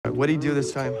What'd he do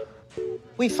this time?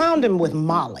 We found him with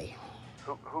Molly.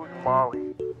 Who's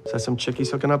Molly? Is that some chick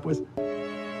he's hooking up with?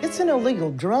 It's an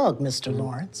illegal drug, Mr.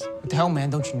 Lawrence. What the hell,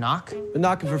 man? Don't you knock? Been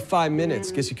knocking for 5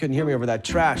 minutes. Guess you couldn't hear me over that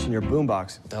trash in your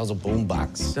boombox. What the hell's a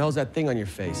boombox? What the hell's that thing on your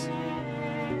face?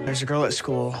 There's a girl at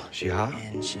school. She hot?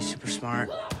 And she's super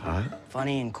smart. Hot?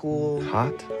 Funny and cool.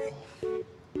 Hot?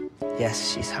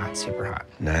 Yes, she's hot, super hot.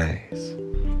 Nice.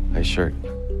 Nice shirt.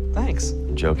 Thanks.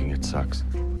 I'm joking, it sucks.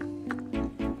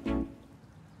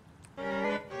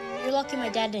 You're lucky my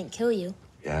dad didn't kill you.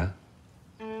 Yeah?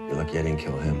 You're lucky I didn't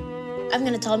kill him. I'm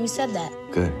gonna tell him you said that.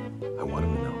 Good. I want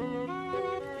him to know.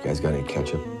 You guys got any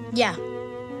ketchup? Yeah.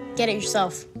 Get it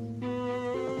yourself.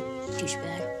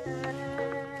 Douchebag.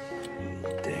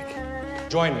 Dick.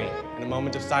 Join me in a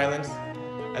moment of silence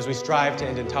as we strive to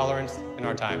end intolerance in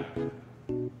our time.